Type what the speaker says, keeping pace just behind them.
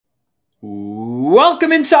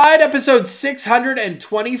Welcome inside episode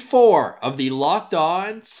 624 of the Locked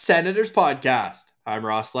On Senators podcast. I'm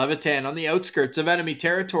Ross Levitan on the outskirts of enemy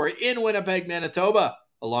territory in Winnipeg, Manitoba,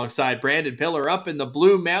 alongside Brandon Piller up in the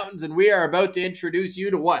Blue Mountains, and we are about to introduce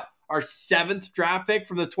you to what? Our 7th draft pick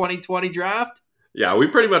from the 2020 draft? Yeah, we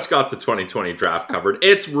pretty much got the 2020 draft covered.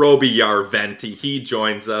 It's Roby Jarventie. He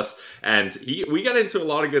joins us, and we got into a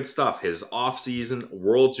lot of good stuff. His off-season,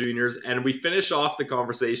 World Juniors, and we finish off the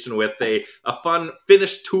conversation with a fun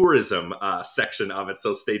Finnish tourism section of it,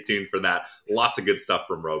 so stay tuned for that. Lots of good stuff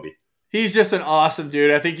from Roby. He's just an awesome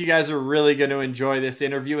dude. I think you guys are really going to enjoy this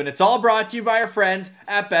interview, and it's all brought to you by our friends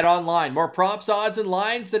at BetOnline. More props, odds, and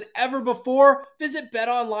lines than ever before. Visit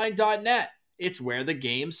betonline.net. It's where the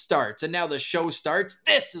game starts. And now the show starts.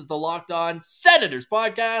 This is the Locked On Senators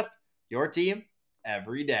podcast. Your team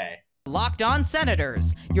every day. Locked On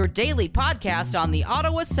Senators, your daily podcast on the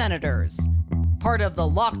Ottawa Senators. Part of the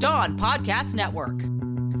Locked On Podcast Network.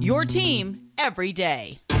 Your team every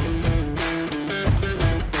day.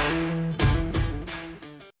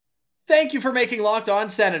 Thank you for making Locked On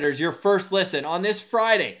Senators your first listen on this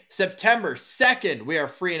Friday, September 2nd. We are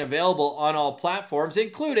free and available on all platforms,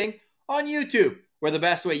 including on YouTube, where the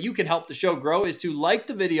best way you can help the show grow is to like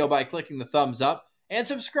the video by clicking the thumbs up and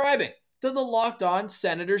subscribing to the Locked On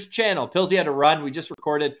Senators channel. Pillsy had to run. We just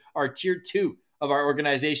recorded our tier 2 of our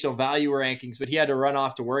organizational value rankings, but he had to run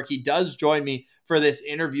off to work. He does join me for this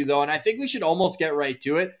interview, though, and I think we should almost get right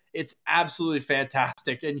to it. It's absolutely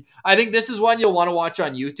fantastic, and I think this is one you'll want to watch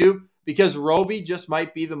on YouTube because Roby just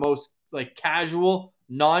might be the most casual,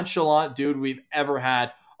 nonchalant dude we've ever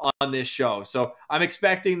had on this show. So I'm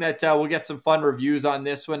expecting that we'll get some fun reviews on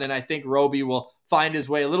this one, and I think Roby will find his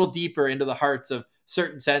way a little deeper into the hearts of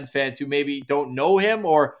certain Sens fans who maybe don't know him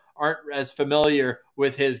or aren't as familiar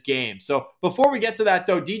with his game. So before we get to that,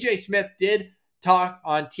 though, DJ Smith did talk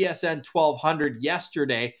on TSN 1200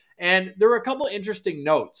 yesterday, and there were a couple interesting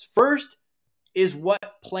notes. First is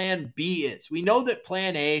what plan B is. We know that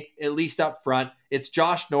plan A, at least up front, it's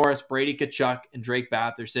Josh Norris, Brady Tkachuk, and Drake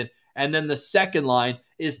Batherson. And then the second line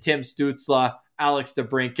is Tim Stützle, Alex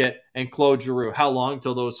DeBrincat, and Claude Giroux. How long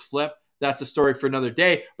till those flip? That's a story for another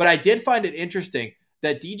day. But I did find it interesting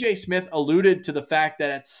that DJ Smith alluded to the fact that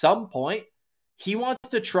at some point, he wants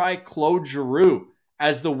to try Claude Giroux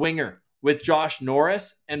as the winger with Josh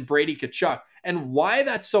Norris and Brady Tkachuk. And why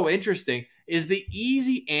that's so interesting is the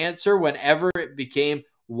easy answer whenever it became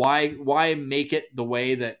why make it the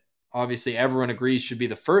way that obviously everyone agrees should be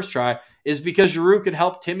the first try, is because Giroux can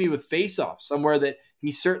help Timmy with faceoffs, somewhere that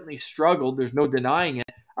he certainly struggled, there's no denying it,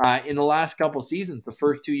 in the last couple seasons, the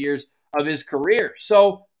first 2 years of his career.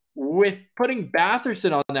 So with putting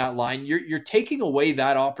Batherson on that line, you're taking away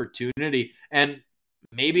that opportunity, and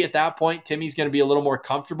maybe at that point, Timmy's going to be a little more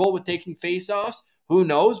comfortable with taking faceoffs. Who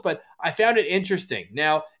knows? But I found it interesting.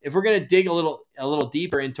 Now, if we're going to dig a little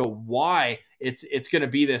deeper into why it's going to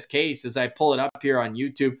be this case, as I pull it up here on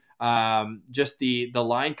YouTube, just the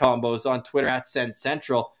line combos on Twitter at Sens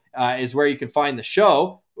Central is where you can find the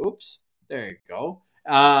show. Oops, there you go.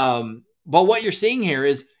 But what you're seeing here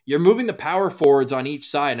is you're moving the power forwards on each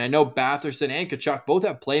side. And I know Batherson and Tkachuk both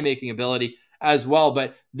have playmaking ability as well.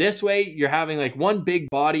 But this way, you're having one big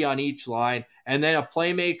body on each line and then a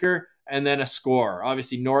playmaker and then a scorer.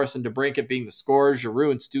 Obviously, Norris and DeBrincat being the scorers,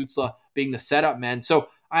 Giroux and Stützle being the setup men. So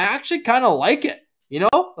I actually kind of like it. It's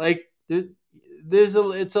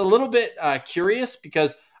a little bit curious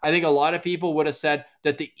because I think a lot of people would have said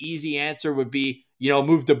that the easy answer would be,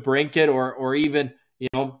 move DeBrincat or even,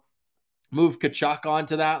 move Tkachuk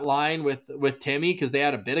onto that line with Timmy because they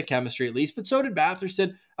had a bit of chemistry at least. But so did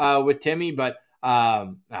Batherson with Timmy. But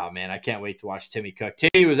oh man, I can't wait to watch Timmy cook.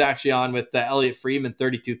 Timmy was actually on with Elliot Friedman,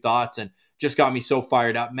 32 Thoughts, and just got me so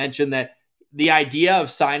fired up. Mentioned that the idea of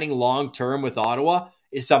signing long-term with Ottawa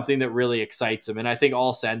is something that really excites him. And I think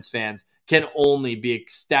all Sens fans can only be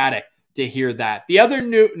ecstatic to hear that. The other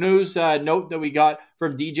news note that we got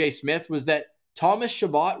from DJ Smith was that Thomas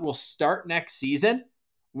Chabot will start next season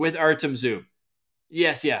with Artem Zub.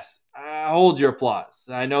 Yes. Hold your applause.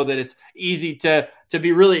 I know that it's easy to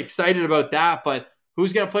be really excited about that, but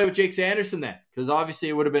who's going to play with Jake Sanderson then? Because obviously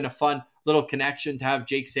it would have been a fun little connection to have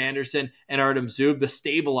Jake Sanderson and Artem Zub, the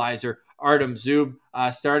stabilizer Artem Zub,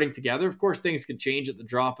 starting together. Of course, things can change at the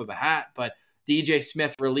drop of a hat, but DJ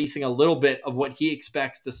Smith releasing a little bit of what he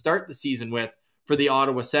expects to start the season with for the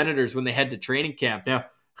Ottawa Senators when they head to training camp. Now,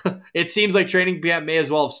 it seems like training camp may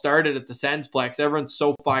as well have started at the Sensplex. Everyone's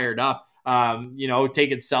so fired up,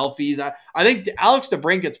 taking selfies. I think Alex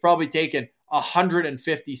DeBrincat's probably taken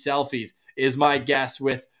 150 selfies is my guess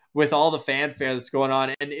with all the fanfare that's going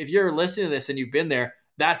on. And if you're listening to this and you've been there,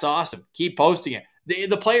 that's awesome. Keep posting it.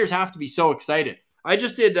 the players have to be so excited. I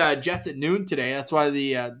just did Jets at noon today. That's why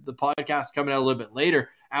the podcast coming out a little bit later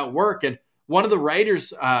at work. And one of the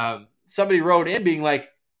writers, somebody wrote in being like,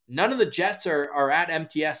 none of the Jets are at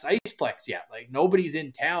MTS Iceplex yet. Like, nobody's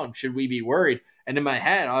in town. Should we be worried? And in my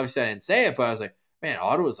head, obviously I didn't say it, but I was like, man,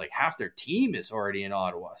 Ottawa's like half their team is already in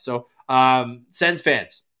Ottawa. So Sens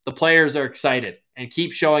fans, the players are excited, and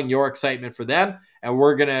keep showing your excitement for them. And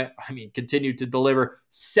we're going to, continue to deliver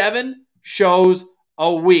 7 shows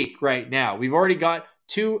a week right now. We've already got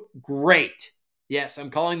 2 great, yes, I'm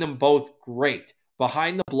calling them both great,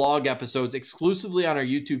 behind the blog episodes exclusively on our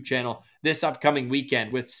YouTube channel this upcoming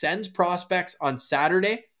weekend, with Sens prospects on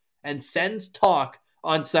Saturday and Sens talk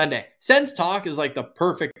on Sunday. Sens talk is like the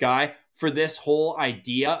perfect guy for this whole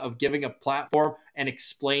idea of giving a platform and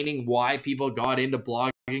explaining why people got into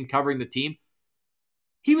blogging, covering the team.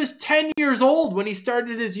 He was 10 years old when he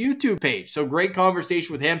started his YouTube page. So great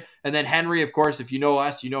conversation with him. And then Henry, of course, if you know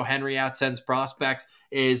us, you know Henry at Sens Prospects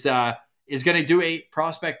is going to do a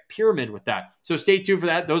prospect pyramid with that. So stay tuned for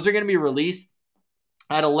that. Those are going to be released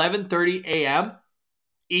at 11:30 a.m.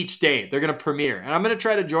 each day. They're going to premiere. And I'm going to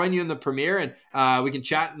try to join you in the premiere, and we can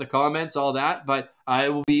chat in the comments, all that. But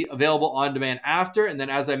it will be available on demand after. And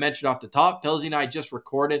then, as I mentioned off the top, Pillsy and I just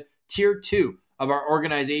recorded Tier 2 of our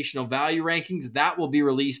organizational value rankings. That will be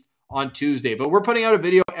released on Tuesday. But we're putting out a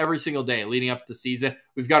video every single day leading up to the season.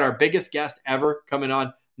 We've got our biggest guest ever coming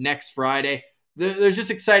on next Friday. There's just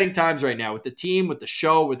exciting times right now with the team, with the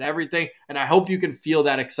show, with everything. And I hope you can feel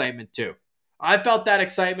that excitement too. I felt that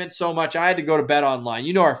excitement so much, I had to go to BetOnline.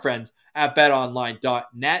 You know our friends at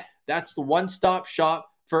betonline.net. That's the one-stop shop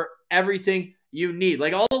for everything you need.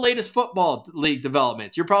 Like all the latest football league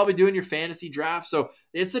developments. You're probably doing your fantasy draft, so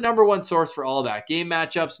it's the number one source for all that. Game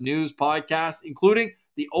matchups, news, podcasts, including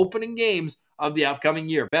the opening games of the upcoming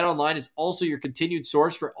year. BetOnline is also your continued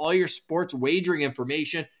source for all your sports wagering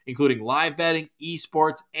information, including live betting,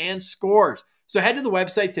 esports, and scores. So head to the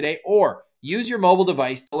website today or use your mobile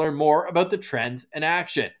device to learn more about the trends and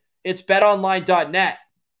action. It's betonline.net,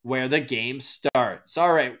 where the game starts.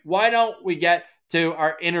 All right, why don't we get to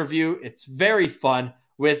our interview? It's very fun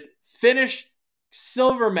with Finnish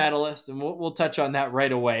silver medalist, and we'll touch on that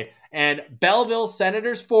right away, and Belleville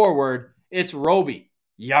Senators forward, it's Roby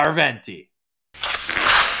Jarventie.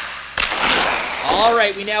 All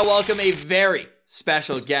right, we now welcome a very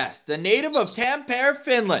special guest, the native of Tampere,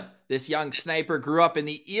 Finland. This young sniper grew up in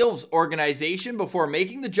the Eels organization before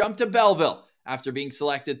making the jump to Belleville after being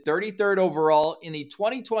selected 33rd overall in the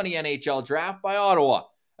 2020 NHL draft by Ottawa.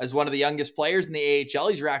 As one of the youngest players in the AHL,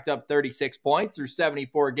 he's racked up 36 points through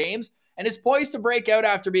 74 games and is poised to break out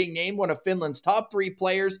after being named one of Finland's top 3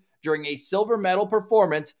 players during a silver medal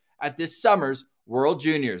performance at this summer's World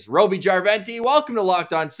Juniors. Roby Jarventie, welcome to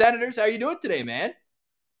Locked On Senators. How are you doing today, man?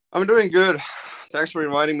 I'm doing good. Thanks for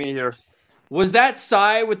inviting me here. Was that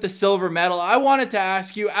sigh with the silver medal? I wanted to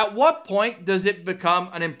ask you, at what point does it become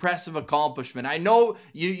an impressive accomplishment? I know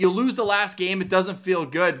you lose the last game, it doesn't feel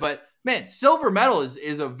good, but man, silver medal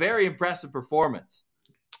is a very impressive performance.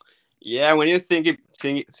 Yeah, when you think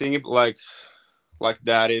it like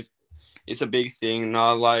that, it's a big thing.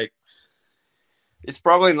 Not like it's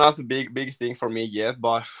probably not a big thing for me yet,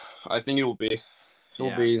 but I think it will be. It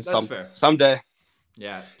will be someday.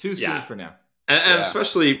 Yeah, too soon for now. And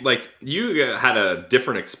especially, like, you had a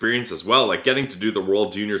different experience as well, like getting to do the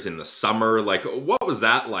World Juniors in the summer. Like, what was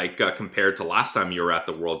that like compared to last time you were at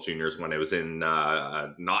the World Juniors when it was in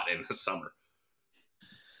not in the summer?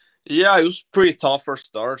 Yeah, it was pretty tough first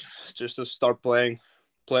start, just to start playing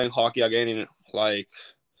hockey again in like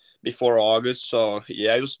before August. So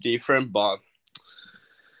yeah, it was different, but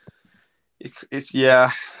it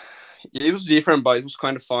was different, but it was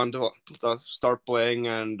kind of fun to start playing,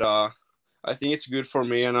 and I think it's good for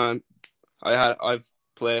me, and I've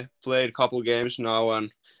played a couple of games now,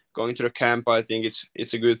 and going to the camp, I think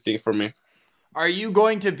it's a good thing for me. Are you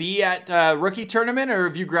going to be at rookie tournament, or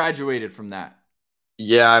have you graduated from that?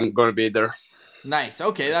 Yeah, I'm going to be there. Nice.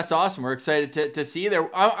 Okay, that's awesome. We're excited to see you there.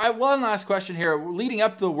 One last question here. Leading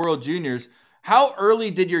up to the World Juniors, how early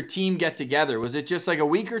did your team get together? Was it just like a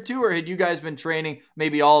week or two, or had you guys been training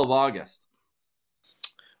maybe all of August?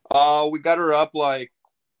 We got her up like,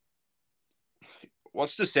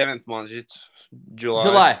 what's the 7th month? It's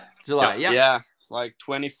July. July. Yeah. Yeah, like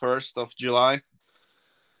 21st of July.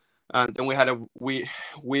 And then we had a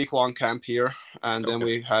week-long camp here. And then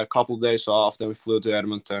we had a couple of days off. Then we flew to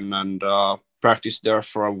Edmonton and practiced there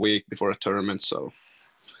for a week before the tournament. So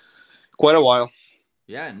quite a while.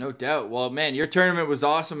 Yeah, no doubt. Well, man, your tournament was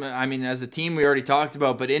awesome. I mean, as a team, we already talked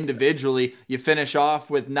about, but individually, you finish off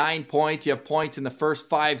with 9 points. You have points in the first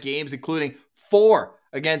 5 games, including 4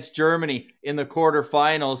 against Germany in the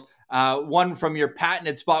quarterfinals. One from your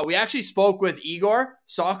patented spot. We actually spoke with Igor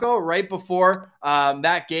Sacco right before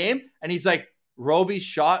that game, and he's like, Roby's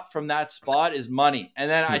shot from that spot is money. And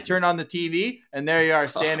then I turn on the TV, and there you are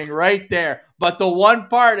standing right there. But the one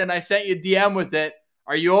part, and I sent you DM with it,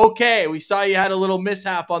 are you okay? We saw you had a little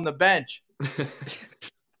mishap on the bench.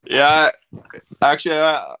 Yeah,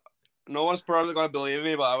 actually, no one's probably going to believe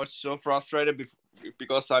me, but I was so frustrated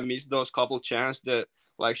because I missed those couple chances that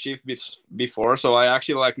like shift before, so I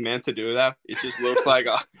actually like meant to do that. It just looks like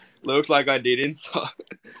I didn't. So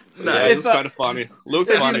yeah, it's kind of funny.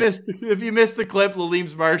 Looks funny. If you missed the clip,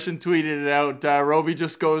 Lalim's Martian tweeted it out. Roby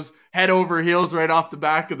just goes head over heels right off the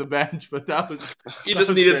back of the bench, but that was he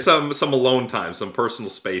just needed some alone time, some personal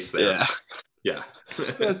space there. Yeah.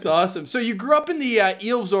 That's awesome. So you grew up in the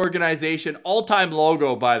Eels organization, all-time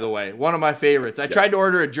logo, by the way, one of my favorites. I tried to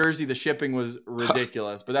order a jersey. The shipping was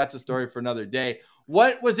ridiculous, but that's a story for another day.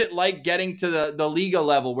 What was it like getting to the Liga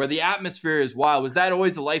level where the atmosphere is wild? Was that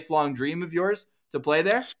always a lifelong dream of yours to play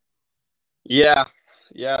there? Yeah.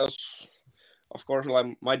 Of course,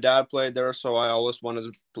 like my dad played there, so I always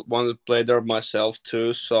wanted to play there myself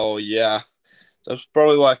too. So yeah, that's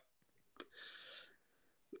probably like,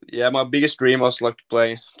 yeah, my biggest dream was like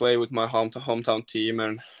to play with my hometown team,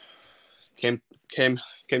 and came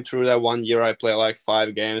through that one year. I played like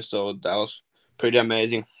 5 games, so that was pretty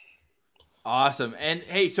amazing. Awesome. And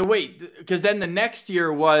hey, so wait, because then the next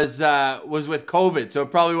year was with COVID, so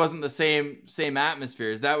it probably wasn't the same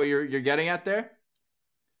atmosphere. Is that what you're getting at there?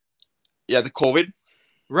 Yeah, the COVID.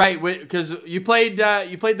 Right, because you played the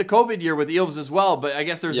COVID year with Eels as well, but I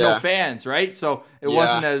guess there's no fans, right? So it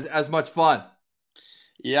wasn't as much fun.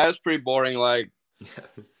 Yeah, it was pretty boring. Like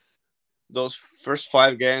those first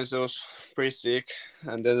 5 games, it was pretty sick,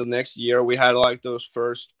 and then the next year we had like those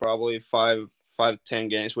first probably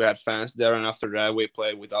 5-10 games we had fans there, and after that we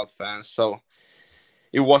played without fans. So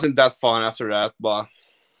it wasn't that fun after that. But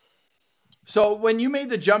so when you made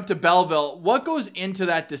the jump to Belleville, what goes into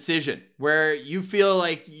that decision where you feel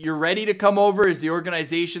like you're ready to come over? Is the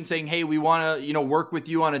organization saying, hey, we want to, work with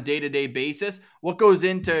you on a day-to-day basis? What goes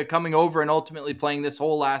into coming over and ultimately playing this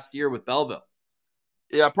whole last year with Belleville?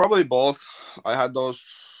 Yeah, probably both. I had those,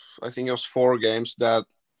 I think it was 4 games that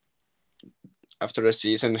after the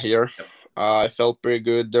season here, I felt pretty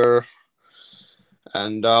good there.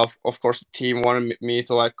 And of course the team wanted me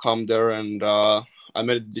to like come there, and I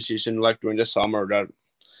made a decision like during the summer that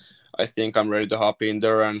I think I'm ready to hop in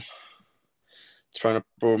there and trying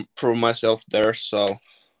to prove myself there. So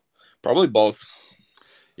probably both.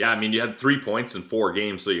 Yeah, I mean, you had 3 points in 4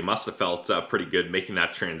 games, so you must have felt pretty good making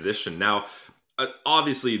that transition. Now,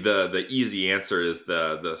 obviously, the easy answer is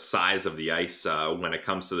the size of the ice when it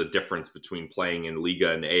comes to the difference between playing in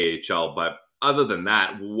Liga and AHL. But other than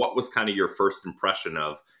that, what was kind of your first impression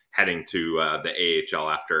of heading to the AHL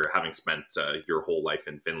after having spent your whole life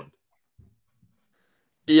in Finland?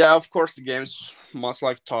 Yeah, of course, the game's much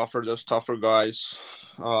like tougher. There's tougher guys.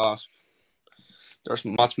 There's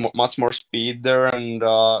much more speed there, and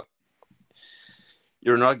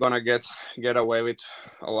you're not gonna get away with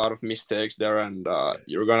a lot of mistakes there, and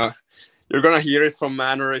you're gonna hear it from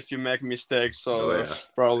Manor if you make mistakes. So that's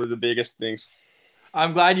probably the biggest things.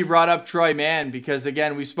 I'm glad you brought up Troy Mann because,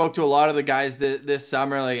 again, we spoke to a lot of the guys this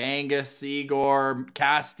summer, like Angus, Igor,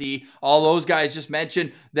 Casti, all those guys just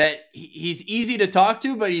mentioned that he's easy to talk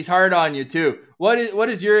to, but he's hard on you too. What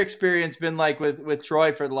has your experience been like with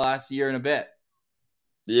Troy for the last year and a bit?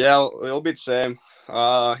 Yeah, it'll be the same.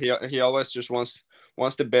 He always just wants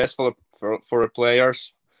the best for the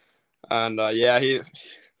players, and he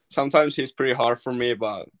sometimes he's pretty hard for me,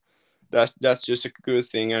 but that's just a good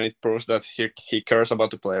thing, and it proves that he cares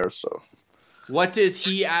about the players. So, what is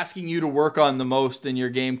he asking you to work on the most in your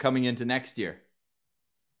game coming into next year?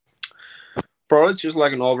 Probably just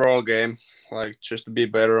like an overall game, like just to be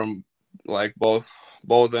better on like both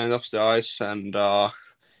ends of the ice, and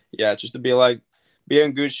just to be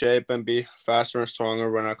in good shape and be faster and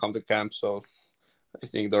stronger when I come to camp. So I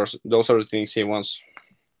think those are the things he wants.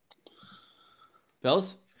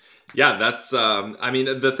 Bills? Yeah, that's, I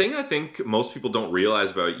mean, the thing I think most people don't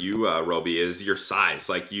realize about you, Roby, is your size.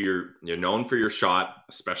 Like, you're known for your shot,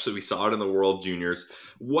 especially we saw it in the World Juniors.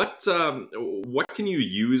 What can you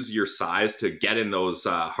use your size to get in those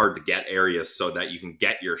hard-to-get areas so that you can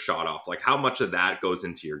get your shot off? Like, how much of that goes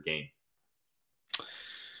into your game?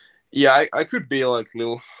 Yeah, I could be, like, a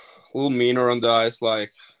little meaner on the ice,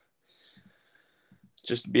 like,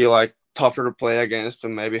 just be, like, tougher to play against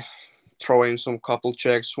and maybe throw in some couple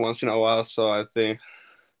checks once in a while. So I think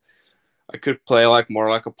I could play like more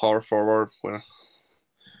like a power forward when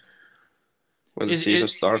the season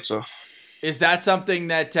starts. So Is that something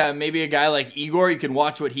that maybe a guy like Igor, you can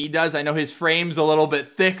watch what he does? I know his frame's a little bit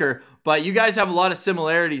thicker, but you guys have a lot of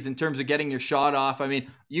similarities in terms of getting your shot off. I mean,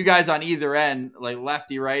 you guys on either end, like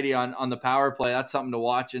lefty, righty on the power play, that's something to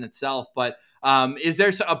watch in itself. But is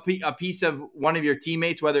there a piece of one of your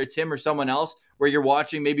teammates, whether it's him or someone else, where you're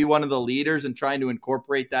watching maybe one of the leaders and trying to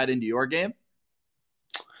incorporate that into your game?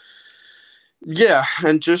 Yeah,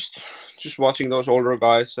 and just watching those older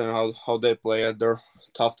guys and how they play, and they're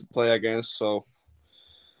tough to play against. So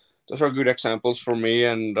those are good examples for me.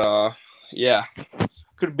 And yeah,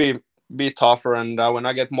 could be tougher. And when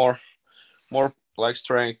I get more like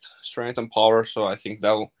strength and power, so I think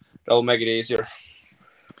that'll make it easier.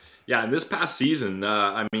 Yeah, and this past season,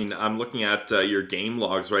 I mean, I'm looking at your game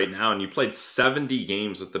logs right now, and you played 70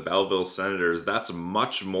 games with the Belleville Senators. That's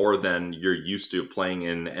much more than you're used to playing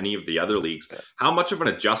in any of the other leagues. How much of an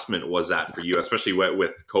adjustment was that for you, especially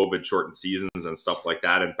with COVID shortened seasons and stuff like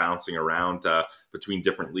that, and bouncing around between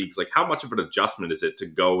different leagues? Like, how much of an adjustment is it to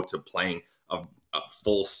go to playing a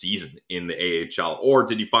full season in the AHL? Or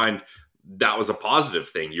did you find that was a positive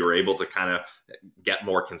thing? You were able to kind of get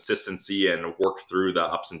more consistency and work through the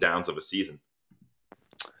ups and downs of a season.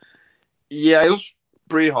 Yeah, it was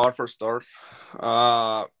pretty hard for start.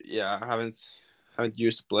 Yeah, I haven't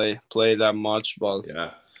used to play that much, but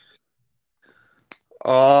yeah.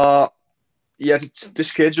 Yeah, the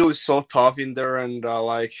schedule is so tough in there, and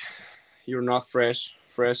like you're not fresh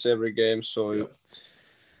every game, so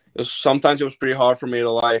sometimes it was pretty hard for me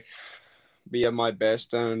to like be at my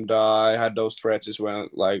best, and I had those stretches when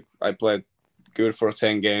like I played good for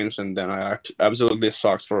 10 games and then I absolutely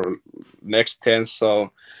sucked for next 10.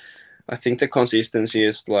 So I think the consistency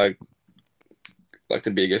is like the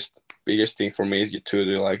biggest thing for me is to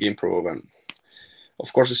like improve, and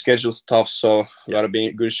of course the schedule's tough, so you gotta be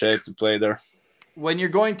in good shape to play there. When you're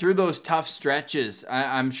going through those tough stretches,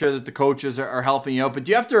 I'm sure that the coaches are helping you out, but do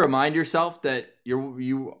you have to remind yourself that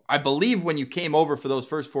I believe when you came over for those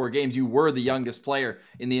first 4 games, you were the youngest player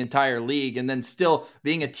in the entire league, and then still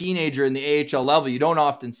being a teenager in the AHL level, you don't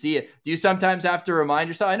often see it. Do you sometimes have to remind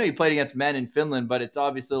yourself? I know you played against men in Finland, but it's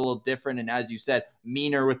obviously a little different, and as you said,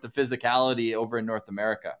 meaner with the physicality over in North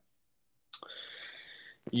America.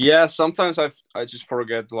 Yeah, sometimes I just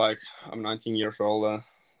forget, like, I'm 19 years old.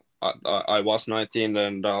 I was 19,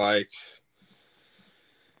 and like,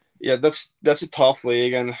 yeah, that's a tough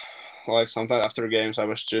league, and like sometimes after games I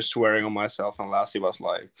was just swearing on myself, and Lassie was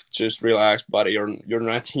like, "Just relax, buddy. You're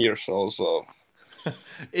 19 years old." So,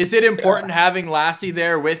 is it important having Lassie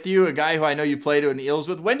there with you, a guy who I know you played in Eels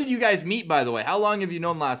with? When did you guys meet, by the way? How long have you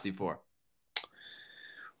known Lassie for?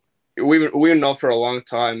 We know for a long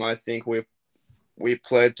time. I think we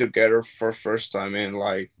played together for first time in,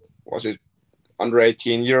 like, was it under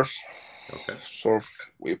 18 years? Okay. So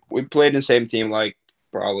we played in the same team, like,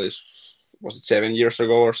 probably, was it 7 years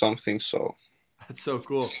ago or something? So that's so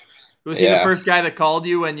cool. Was he the first guy that called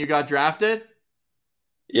you when you got drafted?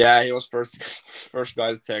 Yeah, he was first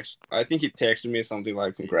guy to text. I think he texted me something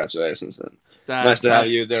like, "Congratulations, and nice to have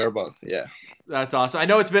you there." But yeah, that's awesome. I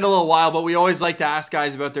know it's been a little while, but we always like to ask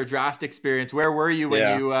guys about their draft experience. Where were you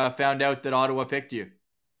when you found out that Ottawa picked you?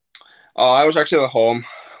 I was actually at home.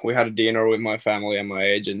 We had a dinner with my family and my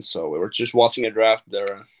agent, so we were just watching a draft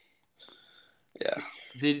there. Yeah.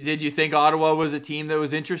 Did you think Ottawa was a team that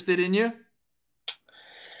was interested in you?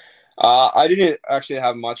 I didn't actually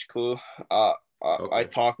have much clue. Okay. I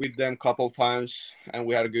talked with them a couple of times, and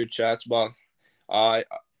we had a good chats, but I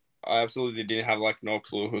absolutely didn't have, like, no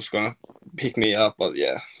clue who's gonna pick me up. But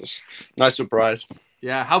yeah, it was a nice surprise.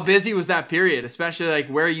 Yeah, how busy was that period, especially like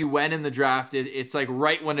where you went in the draft? It's like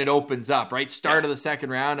right when it opens up, right? Start of the second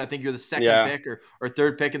round. I think you're the second pick or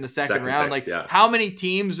third pick in the second round. Pick, like, how many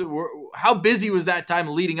teams how busy was that time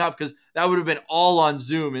leading up? Because that would have been all on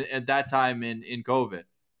Zoom at that time in COVID.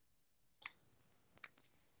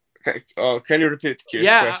 Okay. Can you repeat the question?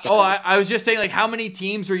 Yeah. I was just saying, like, how many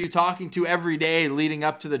teams were you talking to every day leading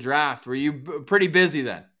up to the draft? Were you pretty busy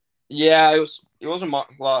then? Yeah, it was a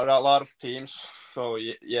lot of teams. So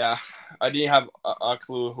yeah, I didn't have a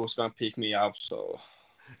clue who's gonna pick me up. So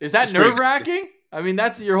is that nerve-wracking? I mean,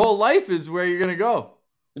 that's your whole life is where you're gonna go.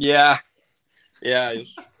 Yeah. It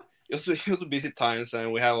was a busy times,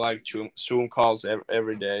 and we had, like, Zoom calls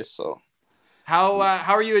every day. So how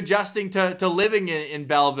are you adjusting to living in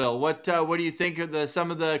Belleville? What do you think of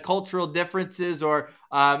some of the cultural differences, or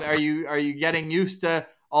are you getting used to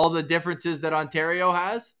all the differences that Ontario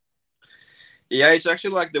has? Yeah, it's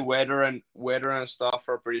actually like the weather and stuff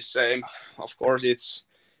are pretty same. Of course, it's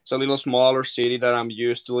a little smaller city that I'm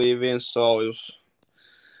used to live in, so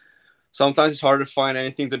sometimes it's hard to find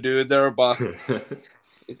anything to do there. But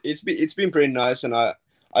it's been pretty nice, and I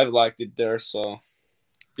I've liked it there. So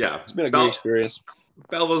Yeah, it's been a good experience.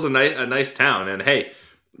 Belleville's a nice town, and hey,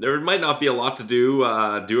 there might not be a lot to do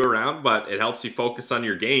around, but it helps you focus on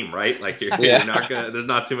your game, right? Like you're not gonna, there's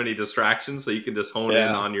not too many distractions, so you can just hone in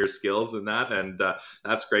on your skills and that, and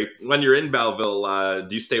that's great. When you're in Belleville,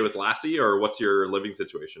 do you stay with Lassie, or what's your living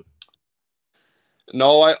situation?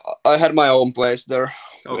 No, I had my own place there.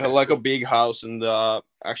 Okay, we had like a big house, and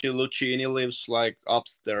actually Lucchini lives like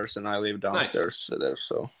upstairs, and I live downstairs there.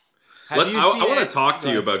 So I want to talk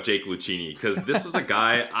to you about Jake Lucchini, because this is a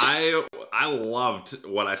guy I loved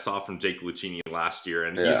what I saw from Jake Lucchini last year,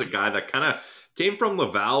 and he's a guy that kind of came from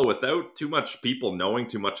Laval without too much people knowing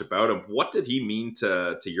too much about him. What did he mean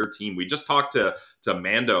to your team? We just talked to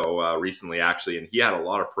Mando recently, actually, and he had a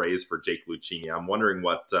lot of praise for Jake Lucchini. I'm wondering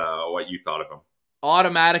what you thought of him.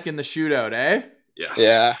 Automatic in the shootout, eh?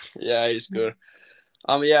 Yeah, he's good.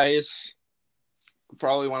 He's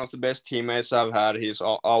probably one of the best teammates I've had. He's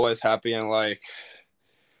always happy and like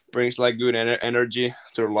brings like good energy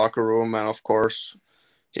to the locker room, and of course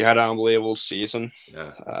he had an unbelievable season.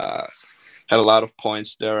 Had a lot of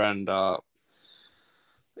points there, and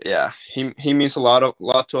he means a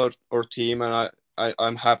lot to our team, and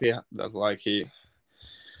I'm happy that like he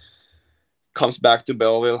comes back to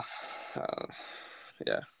Belleville.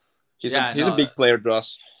 He's a big player to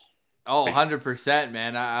us. Oh, 100%,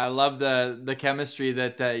 man. I love the chemistry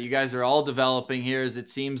that you guys are all developing here, as it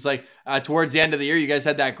seems like towards the end of the year, you guys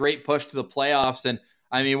had that great push to the playoffs. And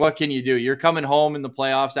I mean, what can you do? You're coming home in the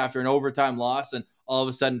playoffs after an overtime loss and all of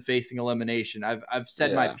a sudden facing elimination. I've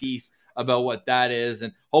said my piece about what that is.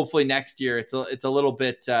 And hopefully next year it's a little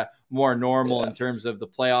bit more normal in terms of the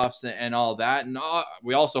playoffs and all that. And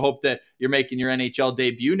we also hope that you're making your NHL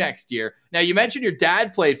debut next year. Now, you mentioned your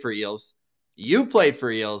dad played for Eels. You played for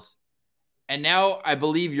Eels. And now I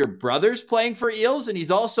believe your brother's playing for Eels, and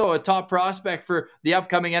he's also a top prospect for the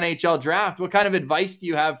upcoming NHL draft. What kind of advice do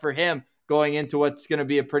you have for him going into what's going to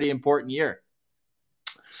be a pretty important year?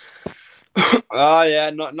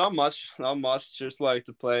 Not much. Just like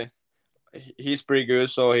to play. He's pretty good,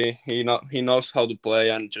 so he knows how to play,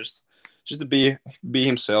 and just to be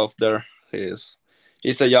himself there. He's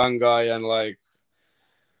a young guy, and like,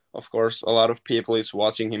 of course, a lot of people is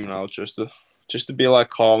watching him now just to be like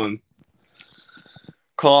calm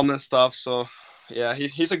and stuff. So yeah,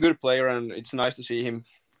 he's a good player, and it's nice to see him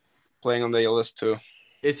playing on the list too.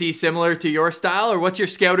 Is he similar to your style, or what's your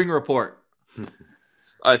scouting report?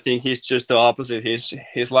 I think he's just the opposite.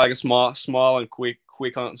 He's like a small and quick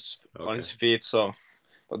on his feet. So,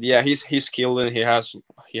 but yeah, he's skilled, and he has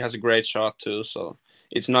a great shot too. So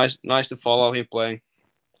it's nice to follow him playing.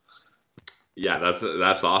 Yeah,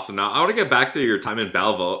 that's awesome. Now I want to get back to your time in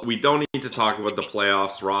Belleville. We don't need to talk about the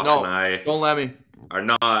playoffs. Ross and I don't let me. Are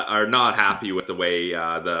not happy with the way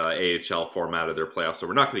the AHL formatted their playoffs, so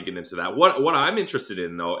we're not going to get into that. What I'm interested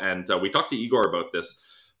in, though, and we talked to Igor about this,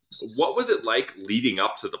 what was it like leading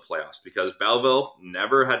up to the playoffs? Because Belleville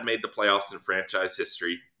never had made the playoffs in franchise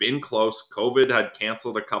history, been close. COVID had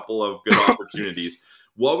canceled a couple of good opportunities.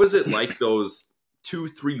 What was it like those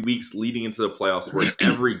 2-3 weeks leading into the playoffs, where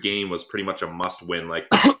every game was pretty much a must-win? Like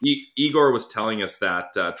Igor was telling us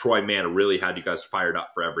that Troy Mann really had you guys fired up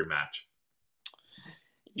for every match.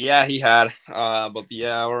 Yeah, he had. But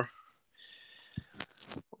yeah,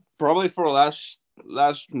 probably for last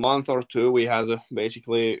month or two, we had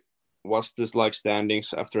basically what's this like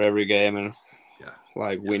standings after every game, and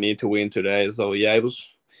we need to win today. So yeah, it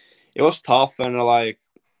was tough, and like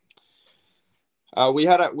we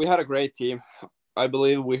had a great team. I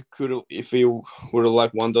believe we could, if we would have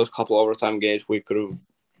like won those couple overtime games, we could have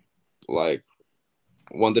like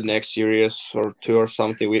won the next series or two or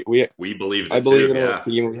something. We believed. I believe in our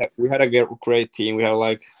team. We had a great team. We had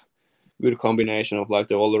like good combination of like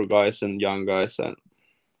the older guys and young guys, and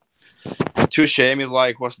too shame it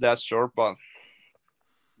like was that short, but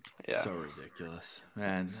yeah, so ridiculous,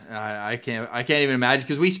 man. I can't even imagine,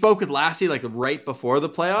 because we spoke with Lassie like right before the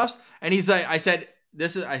playoffs, and he's like, I said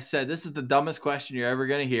this is the dumbest question you're ever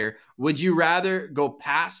gonna hear. Would you rather go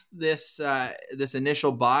past this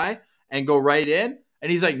initial bye and go right in? And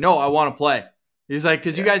he's like, no, I want to play. He's like,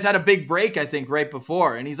 because you guys had a big break, I think, right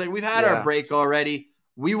before. And he's like, we've had our break already.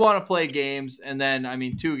 We want to play games. And then, I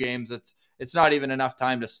mean, 2 games, it's not even enough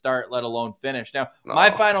time to start, let alone finish. Now, my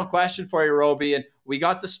final question for you, Roby, and we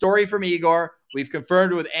got the story from Igor. We've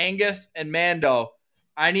confirmed with Angus and Mando.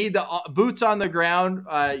 I need the boots on the ground.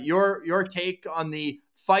 Your take on the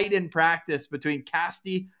fight in practice between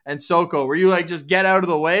Casti and Soko. Were you like, just get out of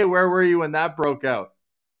the way? Where were you when that broke out?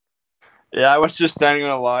 Yeah, I was just standing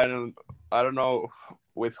on a line, and I don't know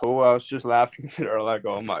with who. I was just laughing. They're like,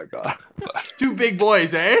 oh my God. 2 big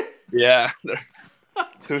boys, eh? Yeah.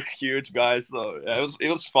 two huge guys. So yeah, it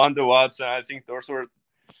was fun to watch, and I think those were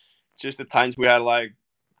just the times we had like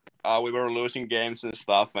we were losing games and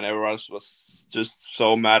stuff, and everyone was just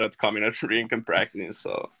so mad at coming at rink and practicing.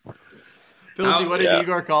 So, Pilsy, what did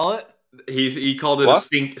Igor call it? He called it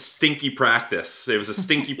a stinky practice. It was a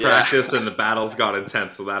stinky practice, and the battles got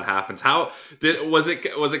intense. So that happens. Was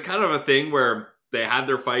it kind of a thing where they had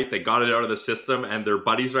their fight, they got it out of the system, and their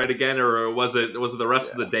buddies right again, or was it the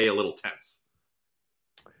rest of the day a little tense?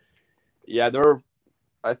 Yeah,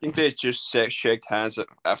 I think they just shake hands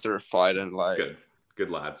after a fight, and like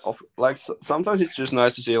good lads. Like sometimes it's just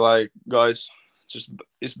nice to see like guys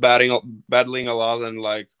is battling a lot, and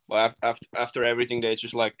like after everything they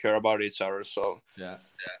just like care about each other. So yeah.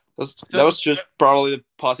 That was just probably the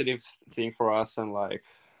positive thing for us, and like.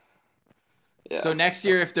 Yeah. So next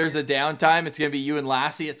year, if there's a downtime, it's gonna be you and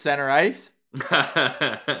Lassie at center ice.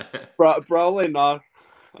 Probably not.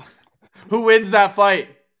 Who wins that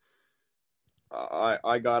fight?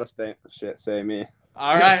 I gotta say me.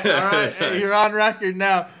 All right. Hey, you're on record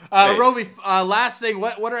now. Roby, last thing,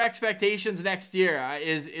 what are expectations next year?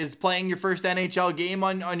 Is playing your first NHL game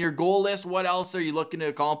on your goal list? What else are you looking to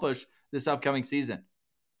accomplish this upcoming season?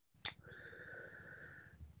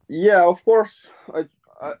 Yeah, of course.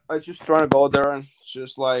 I just try to go there and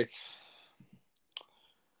just like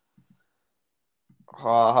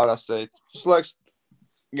how to say it, just like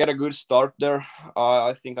get a good start there.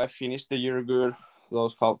 I think I finished the year good.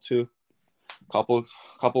 Those couple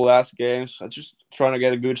last games. I just trying to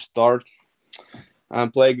get a good start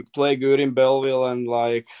and play good in Belleville and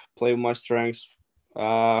like play with my strengths.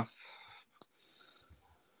 This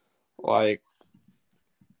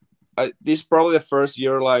is probably the first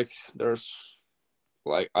year like there's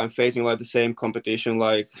like I'm facing like the same competition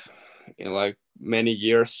like in like many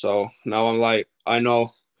years. So now I'm like I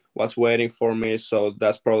know what's waiting for me. So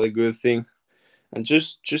that's probably a good thing. And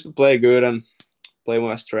just to play good and play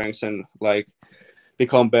my strengths and like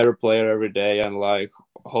become better player every day and like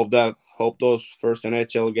hope those first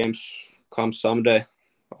NHL games come someday.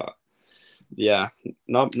 Yeah,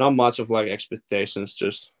 not much of like expectations.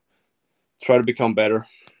 Just try to become better.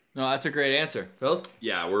 No, that's a great answer. Phil?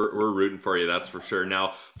 Yeah, we're rooting for you, that's for sure.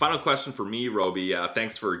 Now, final question for me, Roby.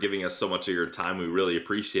 Thanks for giving us so much of your time. We really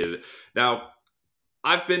appreciate it. Now,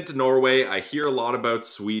 I've been to Norway. I hear a lot about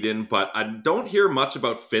Sweden, but I don't hear much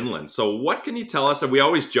about Finland. So what can you tell us? And we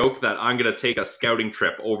always joke that I'm going to take a scouting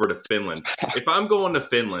trip over to Finland. If I'm going to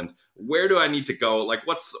Finland, where do I need to go? Like,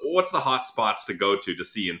 what's the hot spots to go to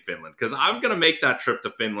see in Finland? Because I'm going to make that trip to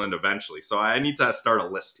Finland eventually. So I need to start a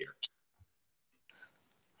list here.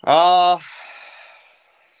 You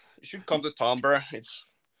should come to Tampere.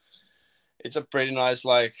 It's a pretty nice,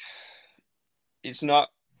 like, it's not,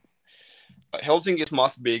 Helsinki is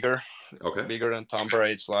much bigger. Okay. Bigger than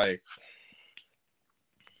Tampere. It's like,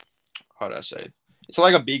 how do I say it? It's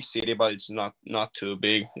like a big city, but it's not too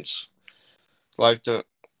big. It's like you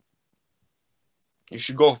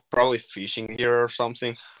should go probably fishing here or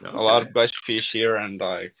something. Okay. A lot of guys fish here, and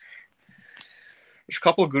like, there's a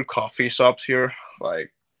couple of good coffee shops here.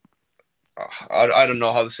 Like, I don't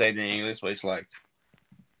know how to say it in English, but it's like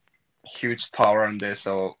huge tower and they're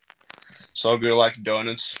so good, like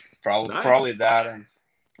donuts. Probably that. And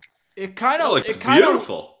it kind of looks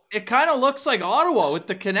beautiful. It kind of looks like Ottawa with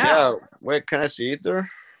the canal. Yeah. Wait, can I see it there?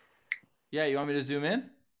 Yeah, you want me to zoom in?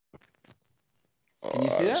 Can you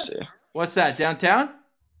see that? See. What's that, downtown?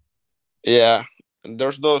 Yeah. And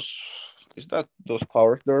there's those. Is that those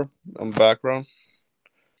towers there on the background?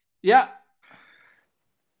 Yeah.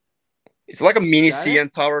 It's like a mini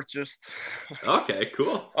CN tower, just okay,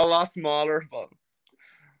 cool. A lot smaller, but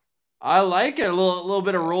I like it. A little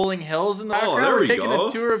bit of rolling hills in the background. There We're we taking go.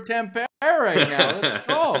 a tour of Tampere right now. Let's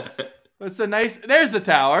go. It's a nice. There's the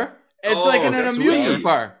tower. It's like in an amusement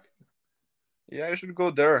park. Yeah, I should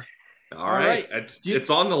go there. All right. It's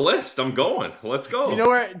on the list. I'm going. Let's go. Do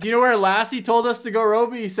you know where Lassie told us to go,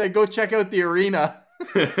 Roby? He said go check out the arena.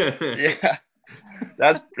 Yeah,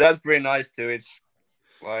 that's pretty nice too. It's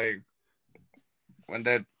like when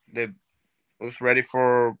they was ready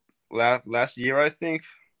for last year, I think.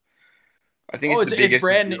 It's the biggest.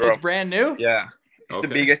 It's brand new. Yeah, it's the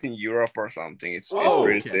biggest in Europe or something. It's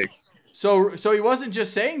pretty sick. So he wasn't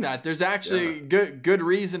just saying that. There's actually good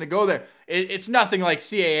reason to go there. It's nothing like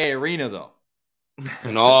CAA Arena though.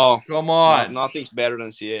 No, come on. Nothing's better than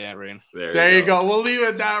CAA Arena. There you go. We'll leave it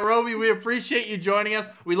at that, Roby. We appreciate you joining us.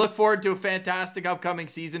 We look forward to a fantastic upcoming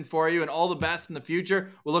season for you and all the best in the future.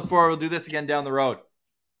 We'll look forward. We'll do this again down the road.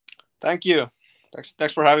 Thank you.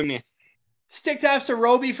 Thanks for having me. Stick taps to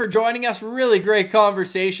Roby for joining us. Really great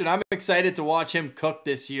conversation. I'm excited to watch him cook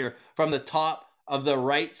this year from the top of the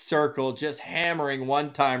right circle, just hammering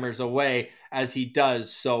one-timers away as he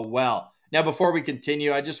does so well. Now, before we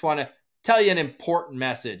continue, I just want to tell you an important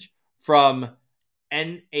message from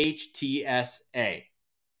NHTSA.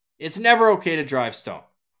 It's never okay to drive stoned.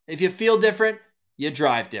 If you feel different, you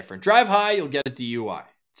drive different. Drive high, you'll get a DUI.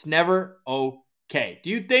 It's never okay. Do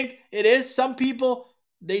you think it is? Some people,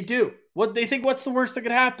 they do. What they think, what's the worst that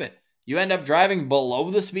could happen? You end up driving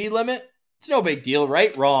below the speed limit? It's no big deal,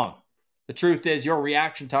 right? Wrong. The truth is your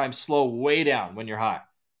reaction times slow way down when you're high.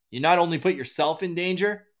 You not only put yourself in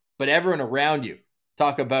danger, but everyone around you.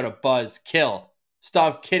 Talk about a buzz kill.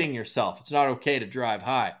 Stop kidding yourself. It's not okay to drive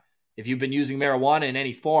high. If you've been using marijuana in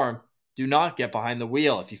any form, do not get behind the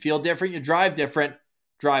wheel. If you feel different, you drive different,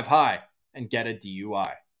 drive high, and get a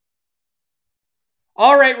DUI.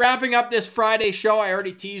 All right, wrapping up this Friday show. I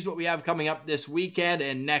already teased what we have coming up this weekend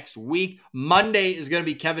and next week. Monday is going to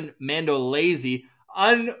be Kevin Mandolese.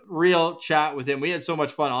 Unreal chat with him. We had so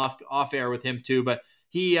much fun off air with him too, but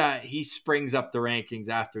he springs up the rankings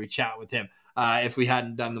after we chat with him if we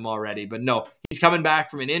hadn't done them already. But no, he's coming back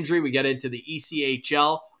from an injury. We get into the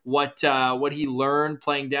ECHL, what he learned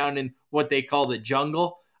playing down in what they call the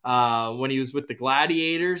jungle when he was with the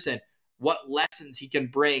Gladiators, and what lessons he can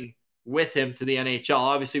bring with him to the NHL.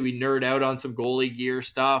 Obviously, we nerd out on some goalie gear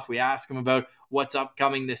stuff. We ask him about what's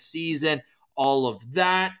upcoming this season, all of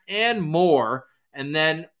that and more. And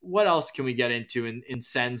then what else can we get into in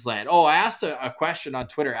Sens land? Oh, I asked a question on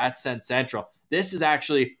Twitter at Sens Central. This is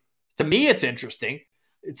actually, to me, it's interesting.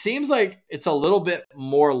 It seems like it's a little bit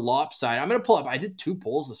more lopsided. I'm going to pull up. I did 2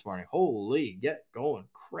 polls this morning. Holy, get going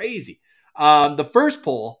crazy. The first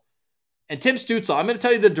poll, and Tim Stützle, I'm going to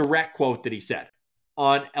tell you the direct quote that he said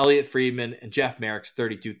on Elliot Friedman and Jeff Merrick's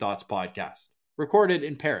 32 Thoughts podcast, recorded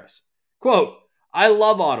in Paris. Quote, "I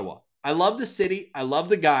love Ottawa. I love the city. I love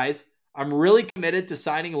the guys. I'm really committed to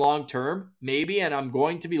signing long-term, maybe, and I'm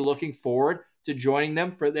going to be looking forward to joining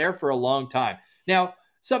them for a long time." Now,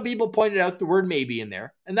 some people pointed out the word maybe in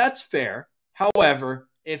there, and that's fair. However,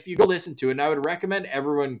 if you go listen to it, and I would recommend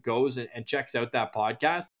everyone goes and checks out that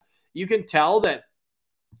podcast, you can tell that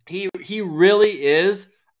he really is,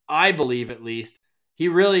 I believe at least, he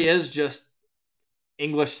really is just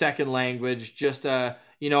English second language, just,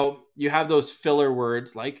 you have those filler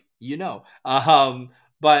words like,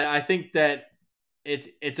 but I think that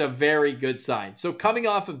it's a very good sign. So coming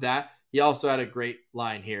off of that, he also had a great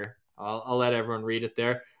line here. I'll let everyone read it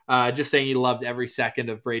there. Just saying he loved every second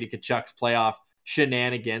of Brady Tkachuk's playoff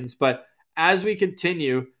shenanigans. But as we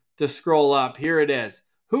continue to scroll up, here it is.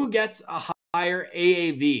 Who gets a higher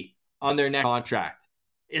AAV on their next contract?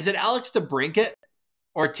 Is it Alex DeBrincat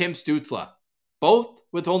or Tim Stützle? Both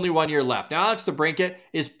with only 1 year left. Now, Alex DeBrincat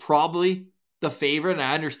is probably the favorite, and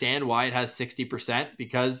I understand why it has 60%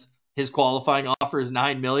 because his qualifying offer is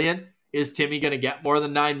 $9 million. Is Timmy going to get more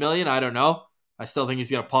than $9 million? I don't know. I still think he's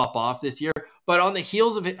going to pop off this year. But on the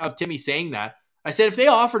heels of Timmy saying that, I said if they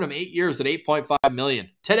offered him 8 years at $8.5 million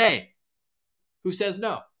today, who says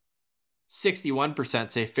no? 61%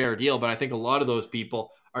 say fair deal, but I think a lot of those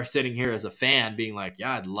people are sitting here as a fan being like,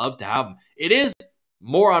 yeah, I'd love to have him. It is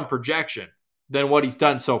more on projection than what he's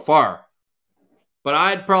done so far. But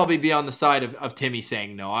I'd probably be on the side of Timmy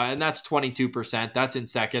saying no, and that's 22%. That's in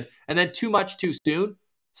second. And then too much too soon,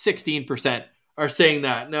 16% are saying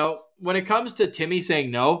that. Now, when it comes to Timmy saying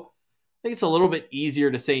no, I think it's a little bit easier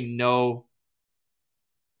to say no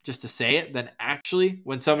just to say it than actually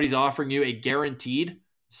when somebody's offering you a guaranteed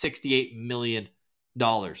 $68 million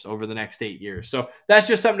over the next 8 years. So that's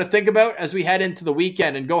just something to think about as we head into the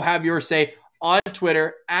weekend, and go have your say on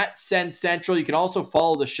Twitter at Sens Central. You can also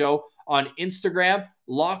follow the show on Instagram,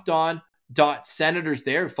 lockedon.senators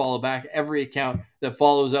there. Follow back every account that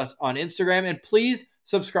follows us on Instagram. And please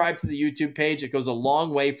subscribe to the YouTube page. It goes a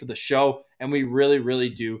long way for the show, and we really, really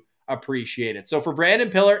do appreciate it. So for Brandon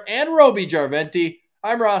Piller and Roby Jarventie,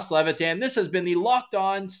 I'm Ross Levitan. This has been the Locked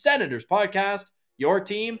On Senators podcast, your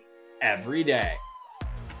team every day.